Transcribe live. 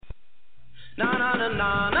Na na na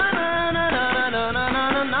na na na na na na na na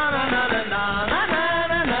na na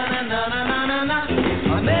na na.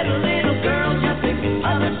 I met a little girl just the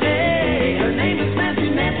other day. Her name is Nancy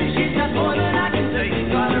Nancy. She's got more than I can say.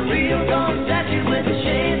 Got a real gold statue with a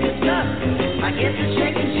shades and stuff. I guess it's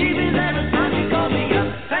shaking she was every time she called me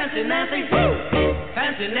up. Fancy Nancy, woo!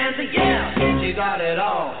 Fancy Nancy, yeah, she got it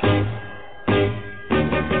all.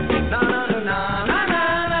 Na na na na na na na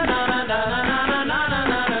na na na na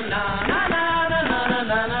na na.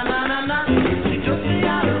 She took me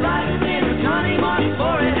out riding in her Johnny Martin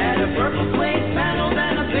Ford. It had a purple suede panels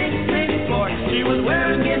and a pink floor. She was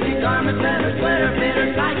wearing ginty garments and her sweater fit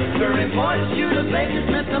her tight. Her imported shoe to Baker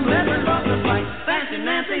Smith, some leather off the fight. Fancy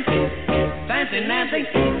Nancy, Fancy Nancy,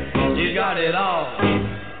 she got it all.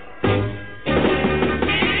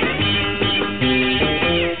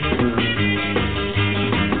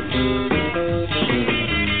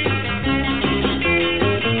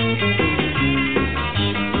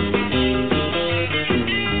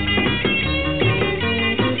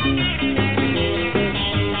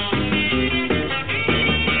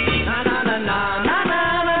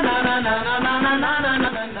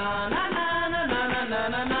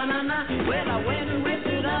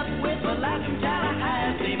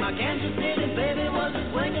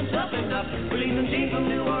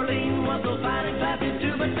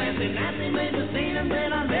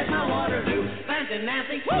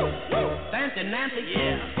 Nancy, woo, woo, Fancy Nancy,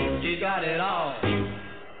 yeah, she got it all.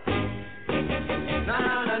 Na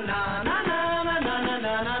na na na na na na na na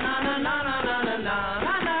na na na na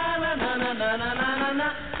na.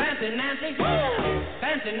 Fancy Nancy, woo,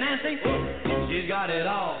 Fancy Nancy, she's got it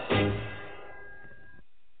all.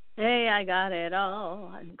 Hey, I got it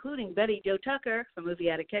all, including Betty Jo Tucker from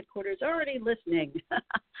Movie Attic Headquarters, already listening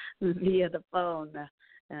via the phone.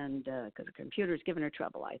 And because the computer's giving her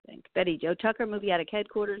trouble, I think. Betty Jo Tucker, Movie Attic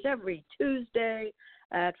Headquarters, every Tuesday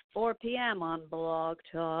at 4 p.m. on Blog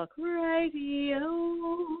Talk Radio.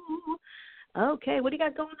 Okay, what do you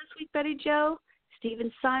got going this week, Betty Jo? Stephen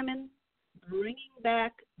Simon, bringing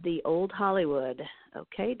back the old Hollywood.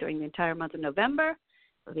 Okay, during the entire month of November,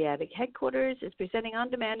 Movie Attic Headquarters is presenting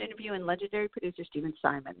on-demand interview and legendary producer Stephen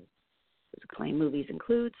Simon. His acclaimed movies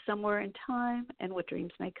include Somewhere in Time and What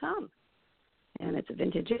Dreams May Come. And it's a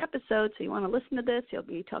vintage episode, so you want to listen to this. He'll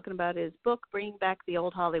be talking about his book, Bringing Back the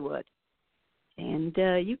Old Hollywood. And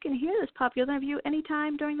you can hear this popular interview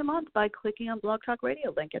anytime during the month by clicking on Blog Talk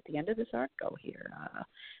Radio link at the end of this article here.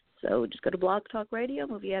 So just go to Blog Talk Radio,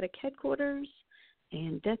 Movie Attic Headquarters,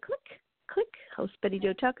 and click. Host Betty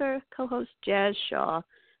Jo Tucker, co-host Jazz Shaw,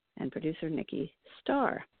 and producer Nikki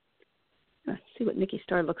Starr. See what Nikki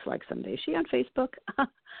Starr looks like someday. Is she on Facebook?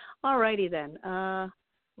 All righty then.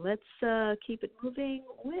 Let's keep it moving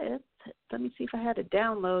with, let me see if I had to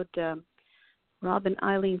download Rob and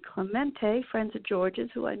Eileen Clemente, friends of George's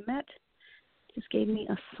who I met, just gave me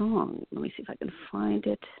a song. Let me see if I can find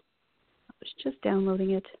it. I was just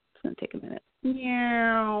downloading it. It's going to take a minute.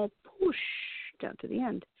 Meow, push, down to the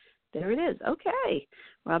end. There it is. Okay.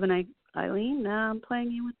 Rob and Eileen, I'm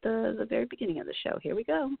playing you with the very beginning of the show. Here we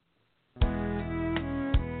go.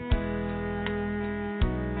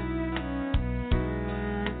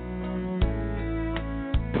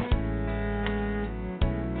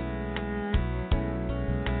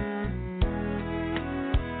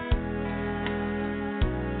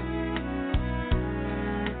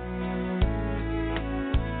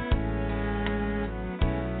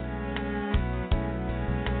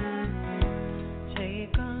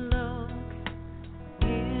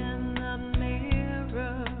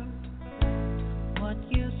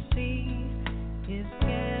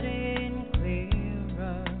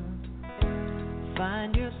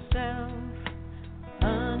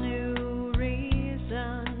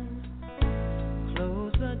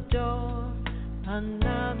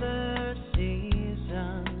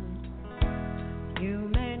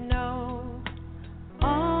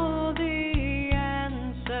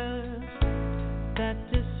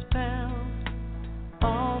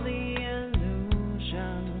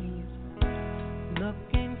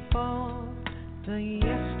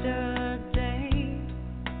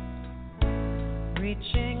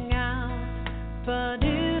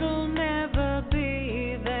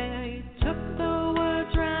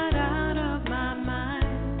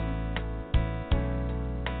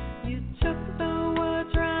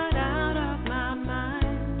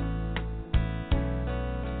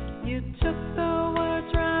 You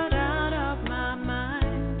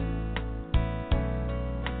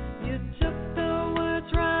took the words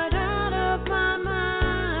right out of my mind.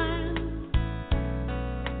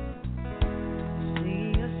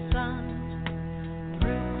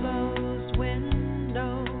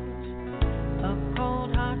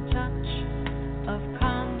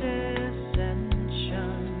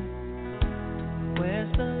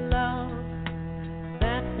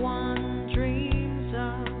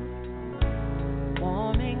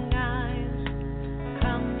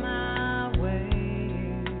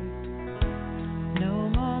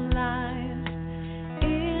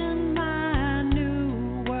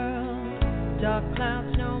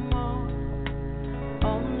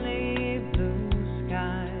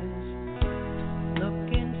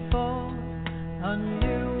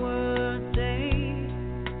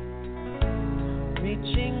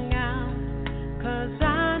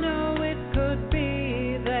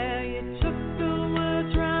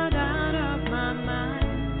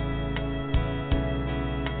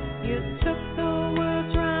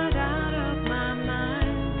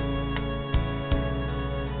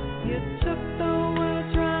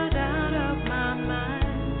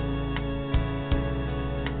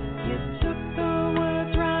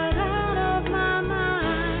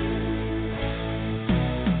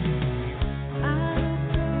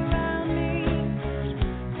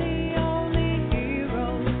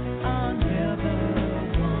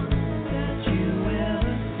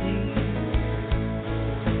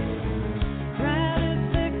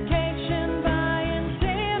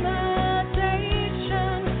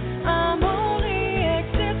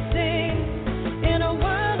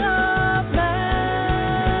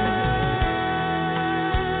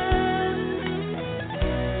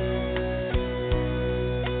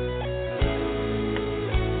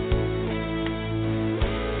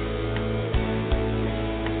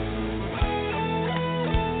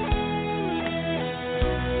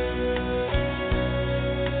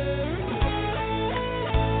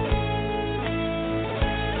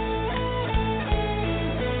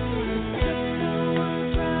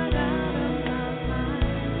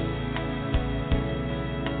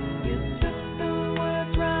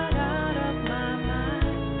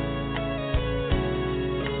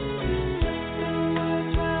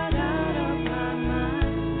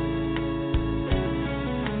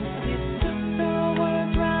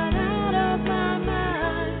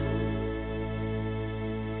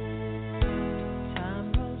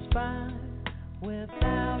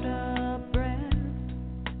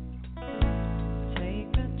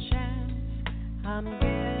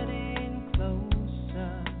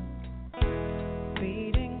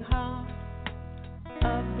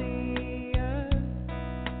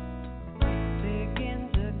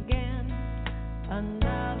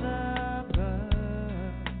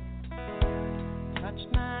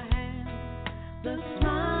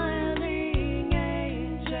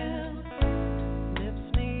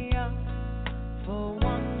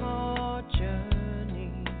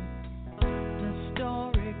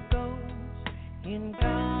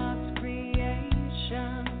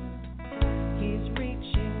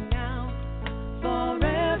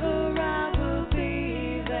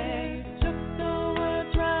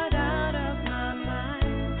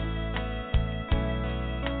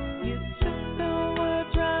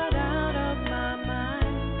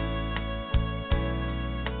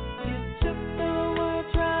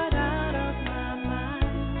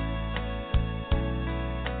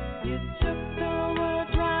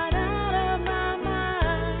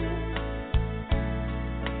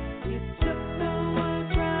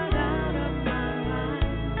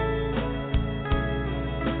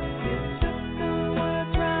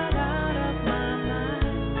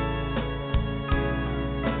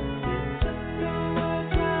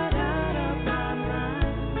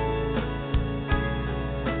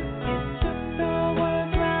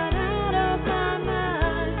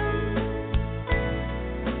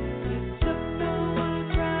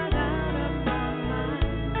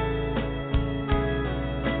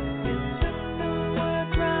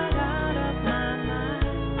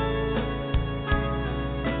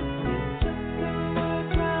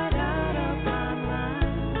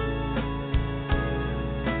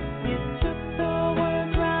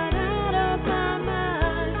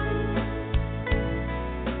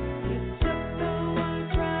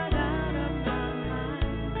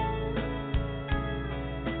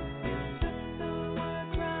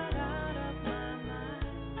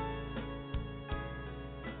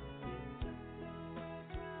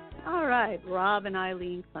 All right, Rob and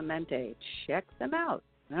Eileen Clemente. Check them out.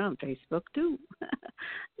 They're on Facebook, too.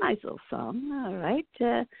 Nice little song. All right.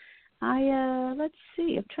 Let's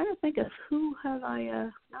see. I'm trying to think of who have I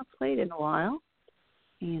not played in a while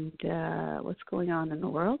and what's going on in the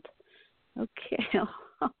world. Okay.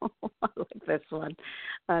 I like this one.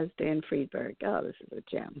 Stan Friedberg. Oh, this is a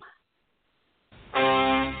gem.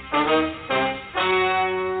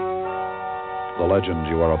 The legend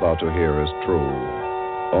you are about to hear is true.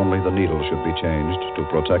 Only the needle should be changed to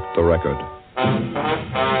protect the record.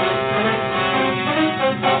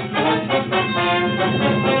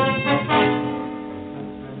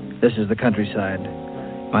 This is the countryside.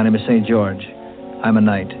 My name is St. George. I'm a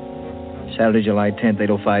knight. Saturday, July 10th,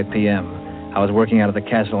 8:05 p.m. I was working out of the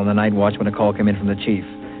castle on the night watch when a call came in from the chief.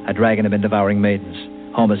 A dragon had been devouring maidens.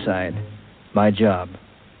 Homicide. My job.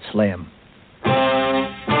 Slay him.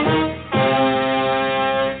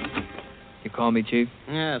 You call me, Chief?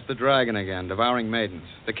 Yeah, it's the dragon again, devouring maidens.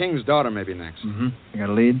 The king's daughter may be next. Mm-hmm. You got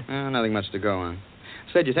a lead? Nothing much to go on.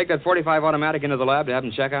 Say, did you take that .45 automatic into the lab to have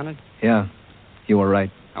them check on it? Yeah. You were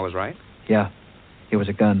right. I was right? Yeah. It was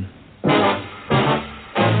a gun.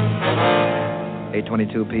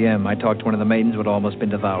 8:22 p.m. I talked to one of the maidens who had almost been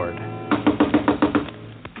devoured.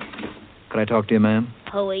 Could I talk to you, ma'am?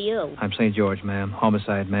 Who are you? I'm St. George, ma'am.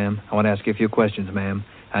 Homicide, ma'am. I want to ask you a few questions, ma'am.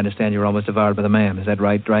 I understand you were almost devoured by the man. Is that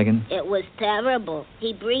right, Dragon? It was terrible.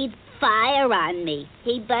 He breathed fire on me.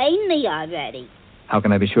 He burned me already. How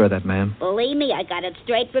can I be sure of that, ma'am? Believe me, I got it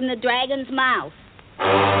straight from the dragon's mouth.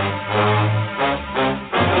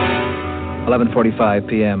 11:45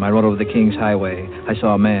 p.m. I rode over the King's Highway. I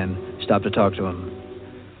saw a man. Stopped to talk to him.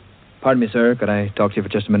 Pardon me, sir. Could I talk to you for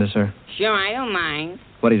just a minute, sir? Sure, I don't mind.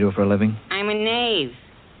 What do you do for a living? I'm a knave.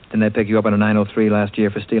 Didn't they pick you up on a 903 last year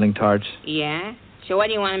for stealing tarts? Yeah? So what,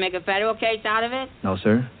 do you want to make a federal case out of it? No,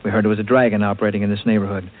 sir. We heard there was a dragon operating in this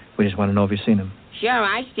neighborhood. We just want to know if you've seen him. Sure,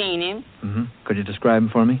 I seen him. Mm-hmm. Could you describe him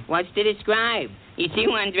for me? What's to describe? You see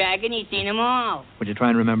one dragon, you seen them all. Would you try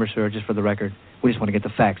and remember, sir, just for the record? We just want to get the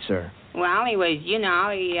facts, sir. Well, he was, he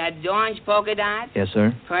had orange polka dots. Yes,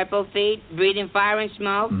 sir. Purple feet, breathing fire and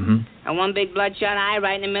smoke. Mm-hmm. And one big bloodshot eye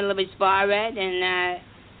right in the middle of his forehead, and,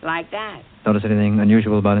 like that. Notice anything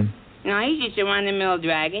unusual about him? No, he's just a run-of-the-mill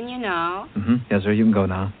dragon, you know. Mm-hmm. Yes, sir. You can go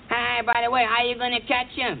now. Hey, by the way, how you going to catch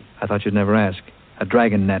him? I thought you'd never ask. A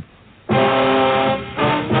dragon net.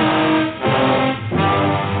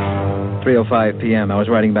 3:05 p.m. I was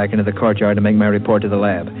riding back into the courtyard to make my report to the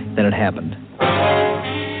lab. Then it happened.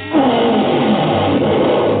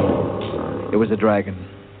 It was a dragon.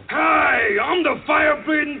 Hey, I'm the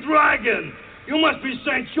fire-breathing dragon. You must be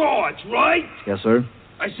St. George, right? Yes, sir.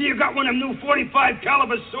 I see you got one of them new .45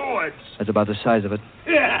 caliber swords. That's about the size of it.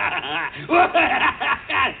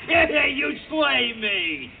 You slay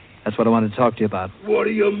me. That's what I wanted to talk to you about. What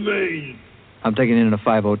do you mean? I'm taking in a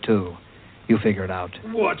 502. You figure it out.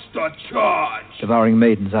 What's the charge? Devouring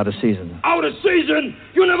maidens out of season. Out of season?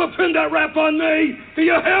 You never pinned that rap on me. Do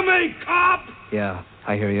you hear me, cop? Yeah,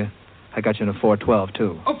 I hear you. I got you in a 412,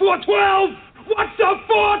 too. A 412? What's a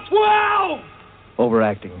 412?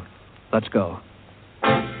 Overacting. Let's go.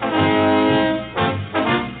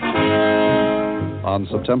 On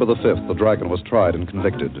September the 5th, the dragon was tried and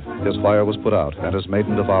convicted. His fire was put out and his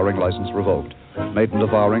maiden devouring license revoked. Maiden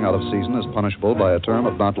devouring out of season is punishable by a term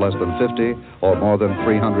of not less than 50 or more than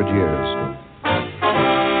 300 years.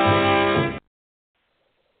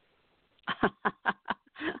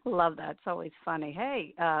 Love that. It's always funny.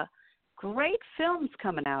 Hey, great films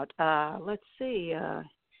coming out. Let's see.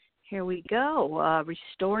 Here we go.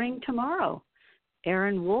 Restoring Tomorrow.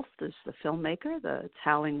 Aaron Wolf is the filmmaker. It's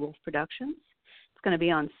Howling Wolf Productions. It's going to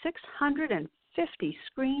be on 650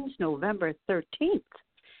 screens November 13th.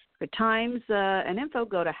 For times and info,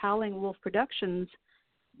 go to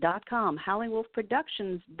howlingwolfproductions.com.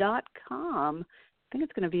 howlingwolfproductions.com. I think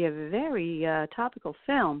it's going to be a very topical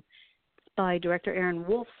film. It's by director Aaron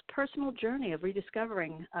Wolf's personal journey of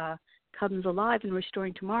rediscovering comes alive and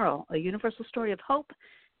restoring tomorrow, a universal story of hope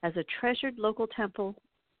as a treasured local temple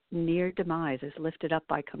near demise is lifted up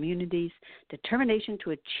by communities' determination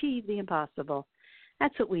to achieve the impossible.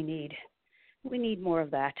 That's what we need. We need more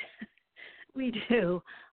of that. We do.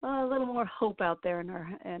 A little more hope out there in our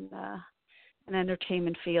an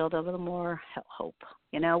entertainment field, a little more hope.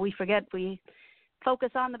 We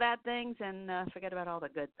focus on the bad things and forget about all the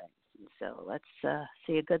good things. So let's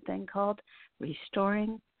see a good thing called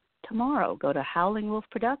Restoring Tomorrow. Go to Howling Wolf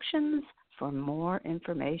Productions for more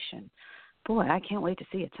information. Boy, I can't wait to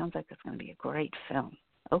see it. Sounds like it's going to be a great film.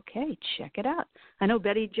 Okay, check it out. I know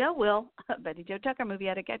Betty Jo will. Betty Jo Tucker, Movie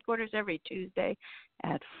Attic Headquarters, every Tuesday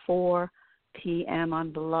at 4 p.m.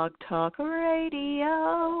 on Blog Talk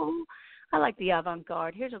Radio. I like the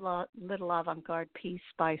avant-garde. Here's a little avant-garde piece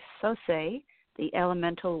by Sose,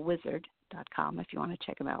 theelementalwizard.com, if you want to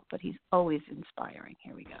check him out. But he's always inspiring.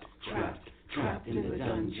 Here we go. Trapped in the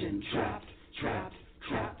dungeon, trapped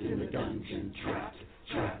in the dungeon, trapped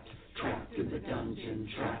in the dungeon,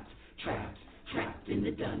 trapped in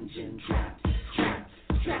the dungeon, trapped in the dungeon, trapped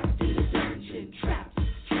in the dungeon,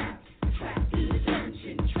 trapped in the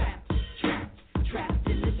dungeon, trapped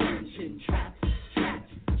in the dungeon.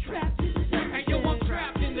 Hey yo, I'm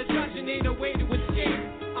trapped in the dungeon, ain't no way to escape.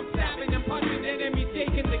 I'm stabbing and punching enemies,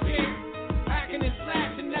 taking the game, hacking and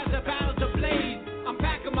slashing as the battles ablaze. I'm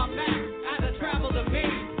packing my map as I travel the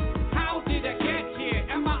maze. How did I get here?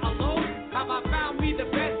 Am I alone? Have I found me the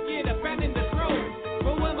best gear to bend in the throne?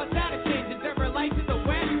 Or will my status change? Is there a light to the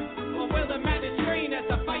west? Or will the madness train as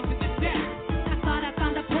I fight to the death? I thought I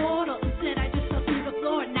found a portal, instead I just fell through the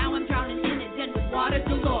floor. Now I'm drowning in it, then with water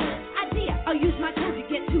galore. Idea, I'll use my code to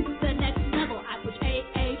get to the next level. I push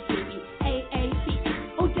AACE.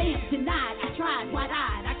 Oh damn, denied, I tried,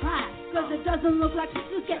 wide-eyed, I cried. Cause it doesn't look like this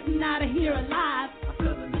is getting out of here alive. I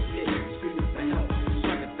fell in the pit, screaming for help,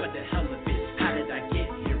 struggling for the hell of it. How did I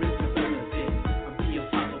get here? It's irrelevant. I'm being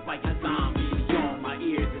followed by a zombie. Yawn my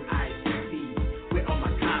ears and eyes to see. Where are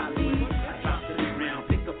my colleagues? I drop to the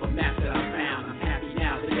ground, pick up a map that I found. I'm happy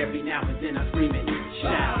now, but every now and then I scream and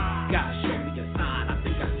shout. God, show me a sign. I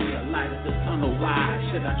think I see a light at the tunnel. Why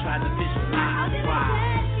should I try to visualize? How did I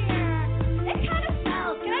get here? It kind of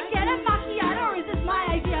smells. Can I get a macchiato or is this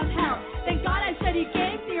my idea of hell? Thank God I studied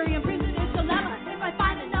game theory and prisoner's dilemma. If I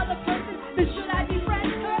find another person, then should I be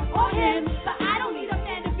friends her or him? But I don't need a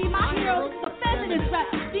man to be my hero. The feminist rap.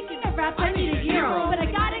 Speaking of rap, I need a hero. But I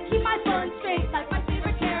gotta keep my phone straight. Like my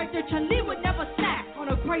favorite character, Chun-Li would never snack on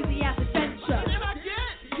a crazy ass adventure. How did I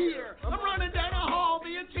get here? I'm running down a hall,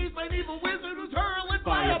 being chased by an evil wizard who's hurling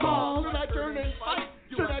fireballs. Should I turn and fight?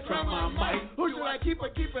 Should I try my might? Or should I keep on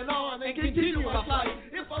and continue my fight?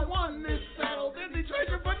 If I won this battle, there's a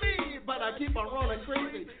treasure for me. But I keep on running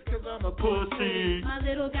crazy, cause I'm a pussy. My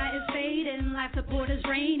little guy is fading, life support is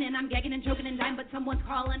raining. I'm gagging and choking and dying, but someone's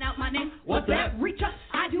calling out my name. What's that? Reach up,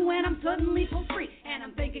 I do, and I'm suddenly so free. And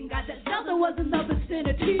I'm thanking God that Zelda was in the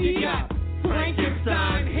vicinity. You got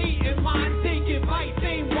Frankenstein, hating mind, taking bites.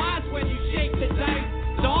 Ain't wise when you shake the dice.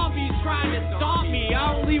 Zombies trying to stomp me.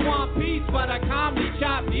 I only want peace, but I calmly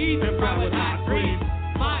chop knees and private hot freeze.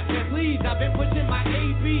 My please, I've been pushing my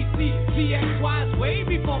ABC, CXYs way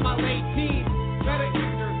before my late teens. Better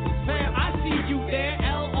fam, I see you there.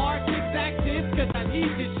 LR6 active, cause I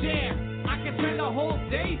need to share. I can spend a whole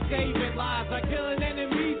day saving lives, like killing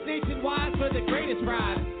enemies nationwide for the greatest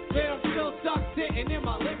prize. But I'm still stuck sitting in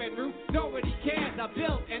my living room. Nobody cares, I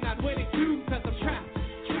built and I'm winning too, cause I'm trapped.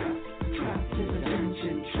 Trapped in the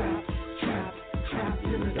dungeon, trapped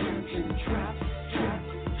in the dungeon, trapped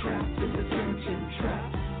in the dungeon,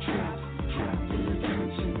 trapped in the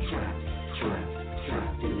dungeon,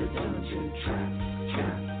 trapped in the dungeon,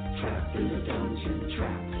 trapped in the dungeon,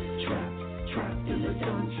 trapped in the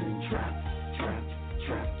dungeon,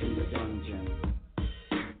 trapped in the dungeon.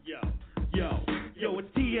 Yo,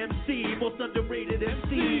 it's DMC, most underrated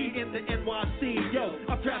MC in the NYC. Yo,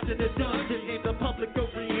 I'm trapped in the dungeon in the public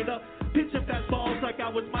arena. Pitching fastballs like I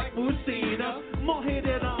was Mike Mussina. More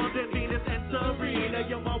hated on than Venus and Serena.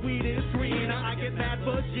 Yo, my weed is greener, I get mad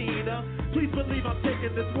for Gina. Please believe I'm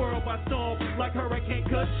taking this world by storm like Hurricane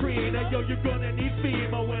Katrina. Yo, you're gonna need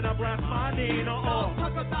FEMA when I blast my Nina.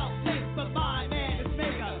 Talk about things, but my man is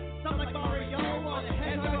mega. Sound like Mario on the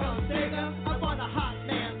hedgehog on Sega. I'm on a hot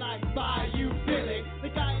man like Bayou Billy. The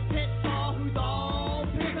guy in Pitfall who's all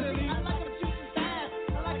piddly. I like him shooting fast,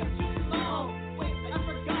 I like him shooting long. Wait, I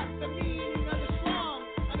forgot the meaning of the strong.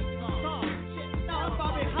 I mean strong, shit, no, I'm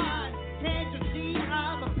far behind. Can't you see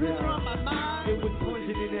I'm a prisoner on my mind? It was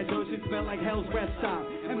poison in that dungeon, smelled like hell's rest stop.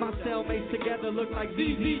 And my cellmates together look like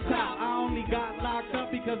ZZ Top. I only got locked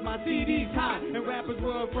up because my CD's hot. And rappers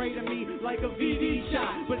were afraid of me like a VD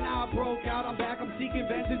shot. But now I broke out, I'm back, I'm seeking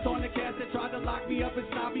vengeance on the cats that tried to lock me up and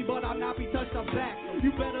stop me. But I'll not be touched, I'm back.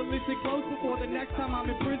 You better listen close before the next time I'm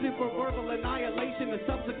in prison for verbal annihilation and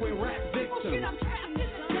subsequent rap victims. Oh shit, I'm trapped in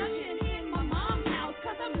the dungeon in my mom's house.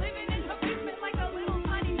 Cause I'm living in her basement like a little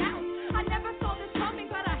tiny mouse. I never saw this coming,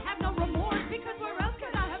 but I have no remorse. Because where else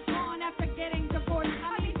could I have gone after getting divorced?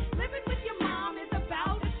 I mean, living with your mom is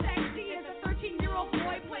about as sexy as a 13-year-old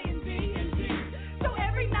boy playing D&D. So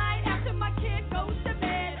every night after my kid goes to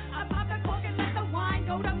bed, I pop the cork and let the wine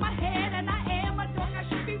go to my head. And I am a dork, I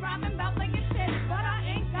should be rhyming about like instead. But I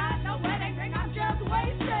ain't got no wedding ring, I'm just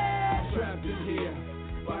wasted. Trapped in here,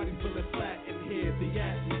 body full of flat in here. The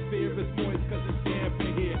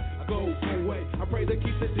to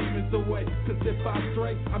keep the demons away. Cause if I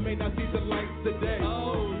stray, I may not see the lights today.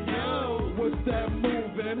 Oh no, what's that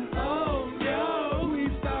moving? Oh no,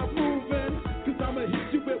 please stop moving. Cause I'ma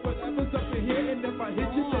hit you with whatever's up in here. And if I hit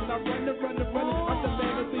you, then I run it. I'm the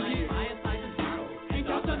man of the year. Ain't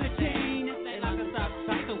thoughts on a chain. They lock us up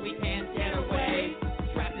tight so we can't get away.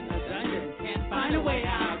 Trapped in the dungeon, can't find a way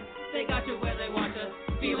out. They got you where they want you,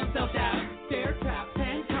 feeling self-doubt. They're trapped,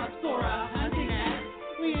 handcuffs for a hunting net.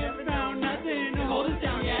 We haven't found nothing to hold us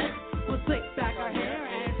down yet. We'll slick back our hair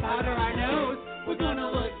and powder our nose. We're gonna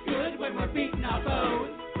look good when we're beating our foes.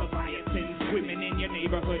 Leviathans swimming in your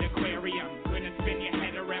neighborhood aquarium. Gonna spin your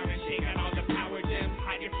head around and shake out all the power gems.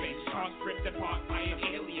 Hide your face, tossed, ripped apart by an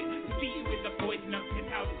alien. Beat you with the poison of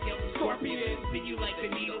 10,000 scales of scorpions. Spin you like the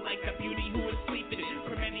needle, like the beauty who was sleeping.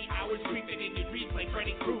 For many hours creeping in your dreams like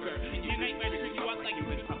Freddy Krueger. Your nightmares turn you out like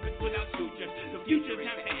human puppets without sutures. The future's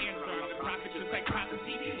not the answer. I'm the prophet, just like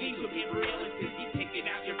prophecy. Angel give reality. You taking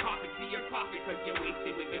out your coffin, see your coffin, cause you're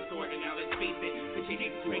wasted with this sword. And now let's face it, but you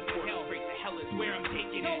need straight to hell. Straight to hell is where I'm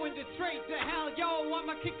taking it. Going to straight to hell, yo,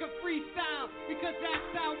 I'ma kick a freestyle. Because that's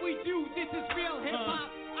how we do, this is real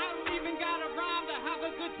hip-hop. I don't even got a rhyme to have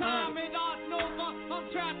a good time. It Art Nova, I'm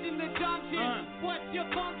trapped in the dungeon. What's your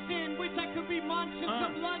function? Wish I could be munching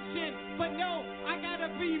some luncheon. But no, I gotta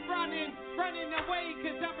be running away,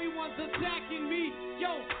 cause everyone's attacking me. Yo,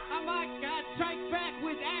 I might got strike back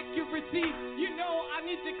with accuracy. You know, I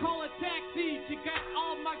need to call a taxi to get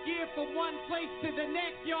all my gear from one place to the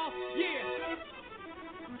next, y'all. Yeah.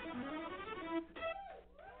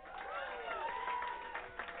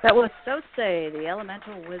 That was Sosei, the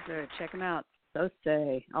Elemental Wizard. Check him out.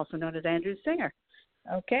 Sosei, also known as Andrew Singer.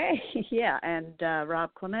 Okay, yeah, and Rob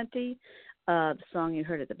Clemente. The song you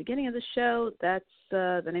heard at the beginning of the show, that's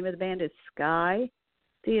the name of the band is Sky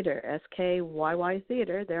Theater, SKYY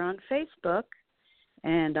Theater. They're on Facebook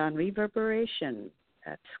and on Reverberation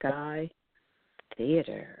at Sky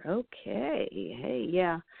Theater. Okay, hey,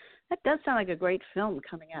 yeah, that does sound like a great film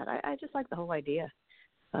coming out. I just like the whole idea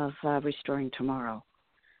of Restoring Tomorrow.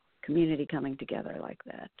 Community coming together like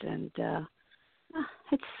that, and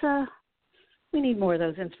it's we need more of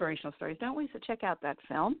those inspirational stories, don't we? So check out that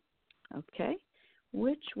film, okay,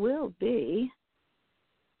 which will be,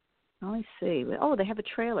 let me see, oh, they have a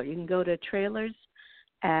trailer. You can go to trailers,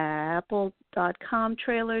 apple.com,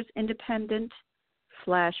 trailers, independent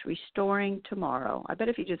 / Restoring Tomorrow. I bet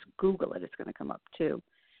if you just Google it, it's going to come up too.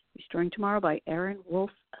 Restoring Tomorrow by Aaron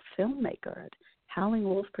Wolf, a filmmaker at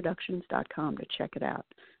howlingwolfproductions.com to check it out.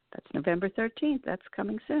 That's November 13th. That's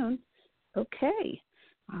coming soon. Okay.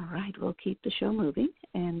 All right. We'll keep the show moving.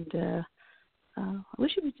 And I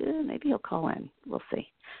wish he would, maybe he'll call in. We'll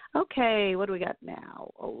see. Okay. What do we got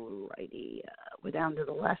now? All righty. We're down to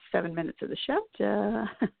the last 7 minutes of the show.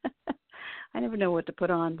 I never know what to put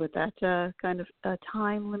on with that kind of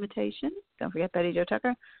time limitation. Don't forget Betty Jo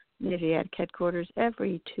Tucker, Viviatic Headquarters,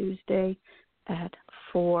 every Tuesday at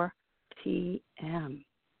 4 p.m.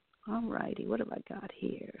 All righty, what have I got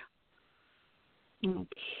here?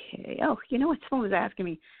 Okay. Oh, you know what? Someone was asking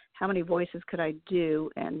me how many voices could I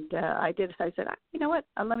do, and I said, you know what?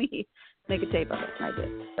 Let me make a tape of it, and I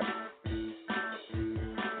did.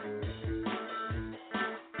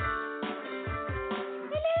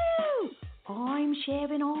 Hello, I'm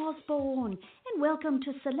Sharon Osbourne, and welcome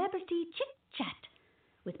to Celebrity Chit Chat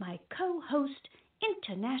with my co-host,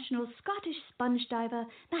 international Scottish sponge diver,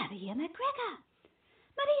 Maria McGregor.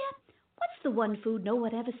 Maria, what's the one food no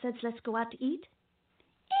one ever says let's go out to eat?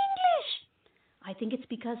 English! I think it's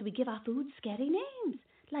because we give our food scary names,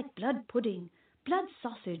 like blood pudding, blood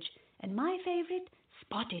sausage, and my favourite,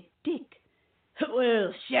 spotted dick.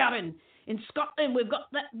 Well, Sharon, in Scotland we've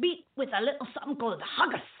got that beet with a little something called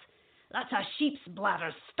haggis. That's a sheep's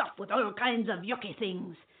bladder stuffed with all kinds of yucky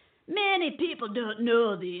things. Many people don't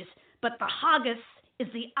know this, but the haggis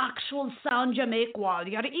is the actual sound you make while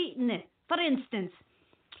you're eating it. For instance,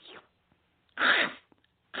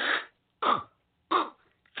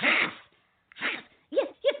 Yes,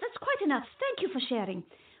 that's quite enough. Thank you for sharing.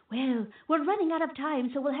 Well, we're running out of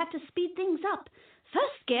time, so we'll have to speed things up.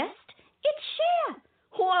 First guest, it's Cher.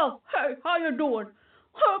 Well, hey, how you doing?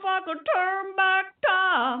 If I could turn back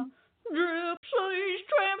time, gypsies,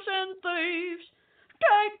 tramps, and thieves,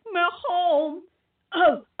 take me home.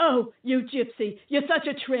 Oh, you gypsy, you're such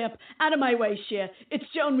a tramp. Out of my way, Cher. It's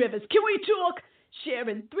Joan Rivers. Can we talk?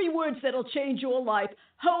 Sharon, 3 words that'll change your life.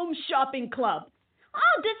 Home Shopping Club.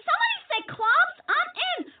 Oh, did somebody say clubs? I'm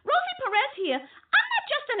in. Rosie Perez here. I'm not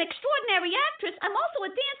just an extraordinary actress. I'm also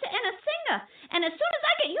a dancer and a singer. And as soon as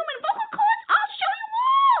I get human vocal cords, I'll show you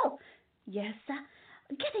all. Yes,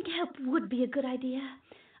 getting help would be a good idea.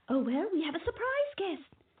 Oh, well, we have a surprise guest.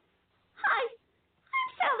 Hi,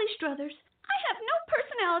 Struthers. I have no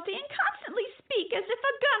personality and constantly speak as if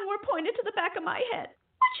a gun were pointed to the back of my head.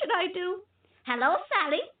 What should I do? Hello,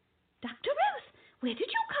 Sally. Dr. Ruth, where did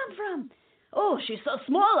you come from? Oh, she's so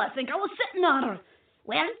small, I think I was sitting on her.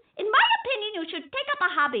 Well, in my opinion, you should take up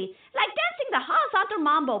a hobby, like dancing the horizontal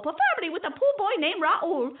mambo, preferably with a pool boy named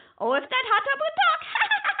Raoul. Or if that hot tub would talk.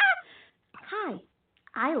 Hi.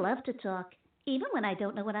 I love to talk, even when I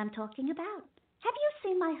don't know what I'm talking about. Have you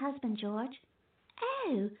seen my husband, George?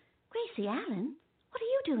 Oh, Gracie Allen, what are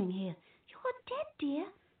you doing here? You're dead, dear.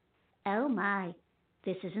 Oh, my.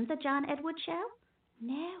 This isn't the John Edward show?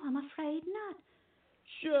 No, I'm afraid not.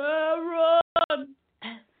 Sharon!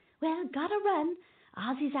 Well, gotta run.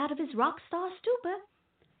 Ozzy's out of his rock star stupor.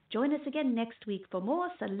 Join us again next week for more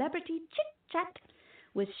Celebrity Chit-Chat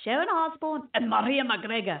with Sharon Osbourne and Maria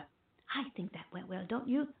McGregor. I think that went well, don't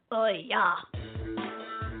you? Oh, yeah.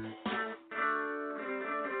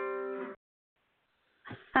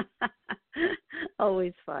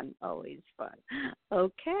 Always fun, always fun.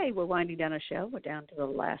 Okay, we're winding down our show. We're down to the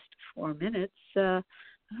last 4 minutes. I don't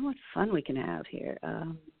know what fun we can have here.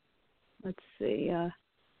 Let's see.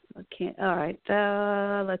 Okay, all right.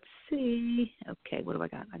 Let's see. Okay, what do I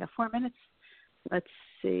got? I got 4 minutes. Let's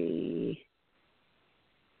see.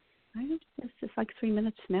 It's just like 3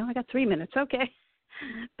 minutes now. I got 3 minutes. Okay.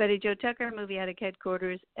 Betty Jo Tucker, Movie Addict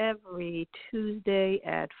Headquarters, every Tuesday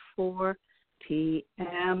at 4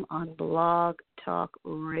 p.m. on Blog Talk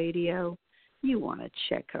Radio. You want to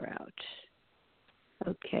check her out.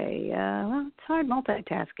 Okay. Well, it's hard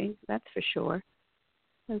multitasking, that's for sure.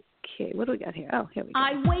 Okay, what do we got here? Oh, here we go.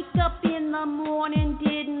 I wake up in the morning,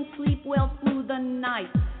 didn't sleep well through the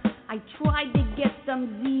night. I tried to get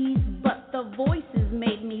some Z's, but the voices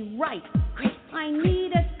made me right. I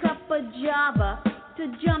need a cup of Java to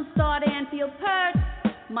jumpstart Anfield Perk.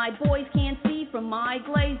 My boys can't see from my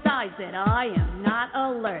glazed eyes that I am not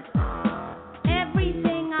alert.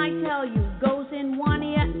 Everything I tell you goes in one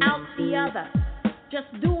ear, out the other. Just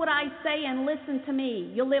do what I say and listen to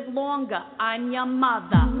me. You'll live longer. I'm your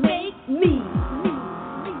mother. Make me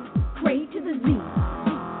pray to the Z.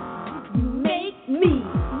 You make me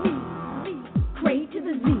pray to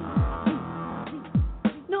the Z.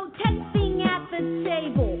 No texting at the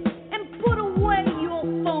table and put away your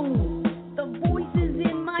phone. The voices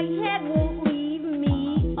in my head won't leave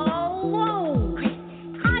me alone.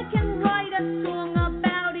 I can write a song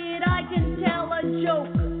about it. I can tell a joke.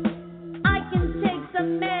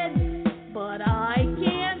 Meds, but I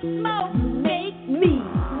can't smoke. Make me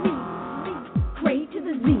pray to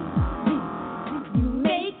the Z. You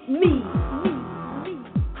make me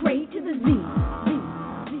pray to the Z.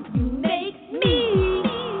 You make me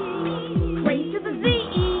pray to the Z.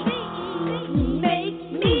 You make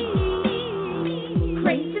me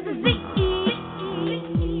pray to the Z.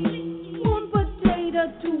 1 potato,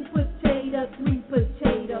 2 potato, 3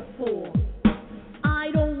 potato, 4. I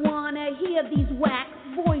don't want to hear these whack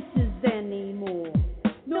voices anymore.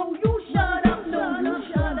 No, you shut up. No, you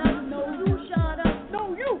shut up. No, you shut up. No,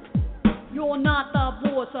 you. You're not the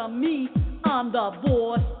boss of me. I'm the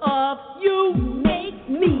boss of you. Make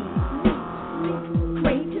me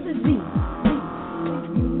pray to the Z.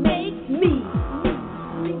 You make me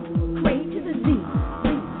pray to the Z.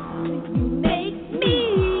 You make me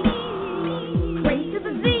pray to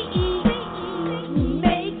the Z. You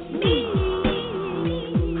make me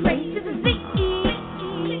pray to the Z.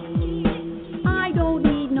 I don't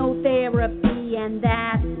need no therapy, and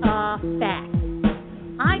that's a fact.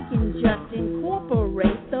 I can just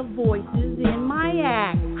incorporate the voices in my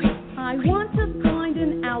act. I want to find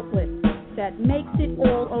an outlet that makes it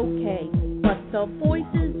all okay, but the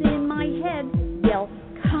voices in my head yell,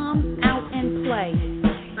 come out and play.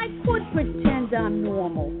 I could pretend I'm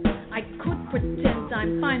normal. I could pretend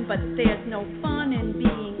I'm fine, but there's no fun in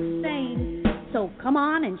being sane. So come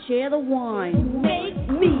on and share the wine. Make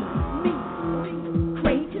me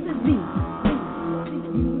pray to the Z.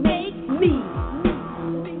 You make me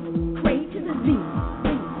pray to the Z.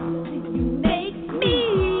 You make me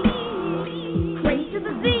pray to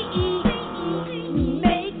the Z. You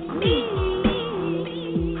make me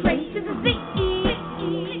pray to the Z.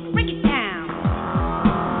 Bring it down.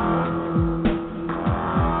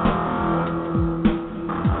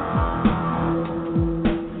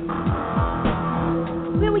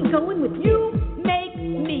 Where we going with you? Make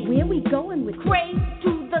me.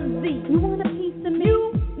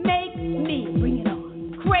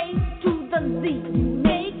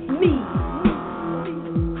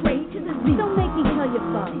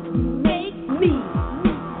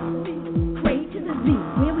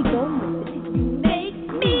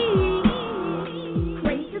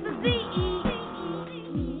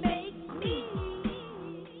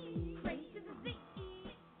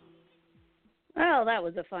 Well, that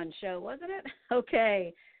was a fun show, wasn't it?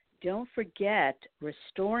 Okay, don't forget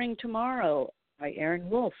Restoring Tomorrow by Aaron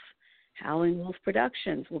Wolf. Howling Wolf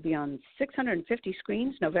Productions will be on 650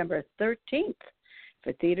 screens November 13th.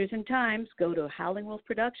 For theaters and times, go to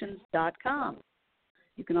howlingwolfproductions.com.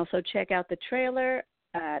 You can also check out the trailer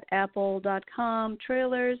at apple.com,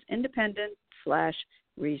 trailers, independent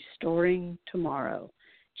 / Restoring Tomorrow.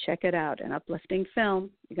 Check it out, an uplifting film.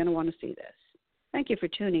 You're going to want to see this. Thank you for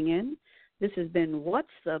tuning in. This has been What's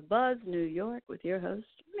the Buzz New York with your host,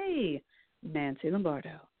 me, Nancy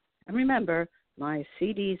Lombardo. And remember, my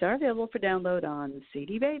CDs are available for download on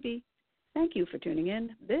CD Baby. Thank you for tuning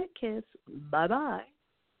in. Big kiss. Bye-bye.